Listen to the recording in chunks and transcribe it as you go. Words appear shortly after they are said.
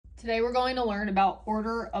Today we're going to learn about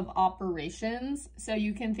order of operations. So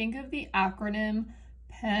you can think of the acronym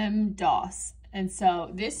PEMDAS. And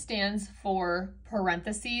so this stands for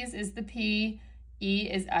parentheses is the P, E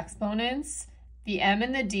is exponents, the M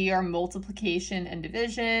and the D are multiplication and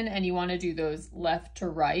division, and you want to do those left to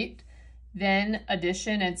right. Then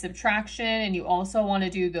addition and subtraction, and you also want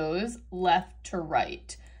to do those left to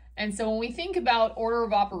right. And so when we think about order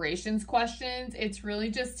of operations questions, it's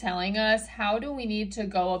really just telling us how do we need to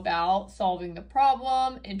go about solving the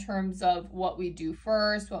problem in terms of what we do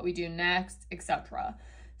first, what we do next, etc.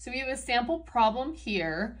 So we have a sample problem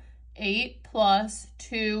here, 8 plus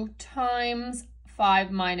 2 times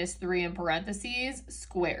 5 minus 3 in parentheses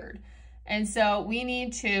squared. And so we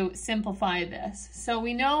need to simplify this. So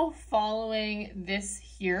we know following this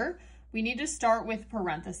here, we need to start with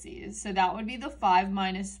parentheses. So that would be the 5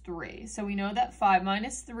 minus 3. So we know that 5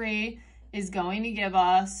 minus 3 is going to give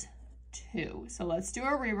us 2. So let's do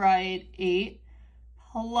a rewrite. 8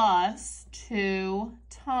 plus 2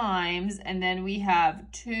 times, and then we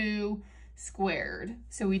have 2 squared.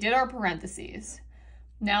 So we did our parentheses.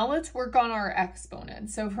 Now let's work on our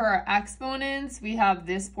exponents. So for our exponents, we have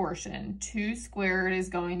this portion. 2 squared is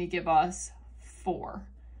going to give us 4.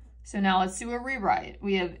 So now let's do a rewrite.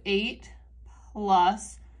 We have 8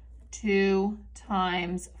 plus 2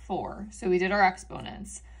 times 4. So we did our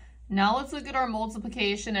exponents. Now let's look at our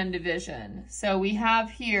multiplication and division. So we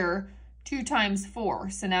have here 2 times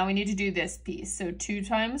 4. So now we need to do this piece. So 2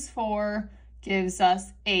 times 4 gives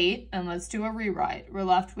us 8. And let's do a rewrite. We're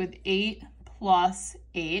left with 8 plus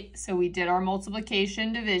 8. So we did our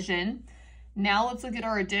multiplication division. Now let's look at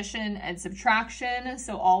our addition and subtraction.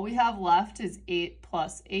 So all we have left is 8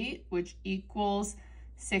 plus 8, which equals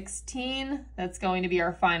 16. That's going to be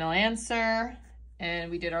our final answer.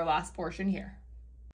 And we did our last portion here.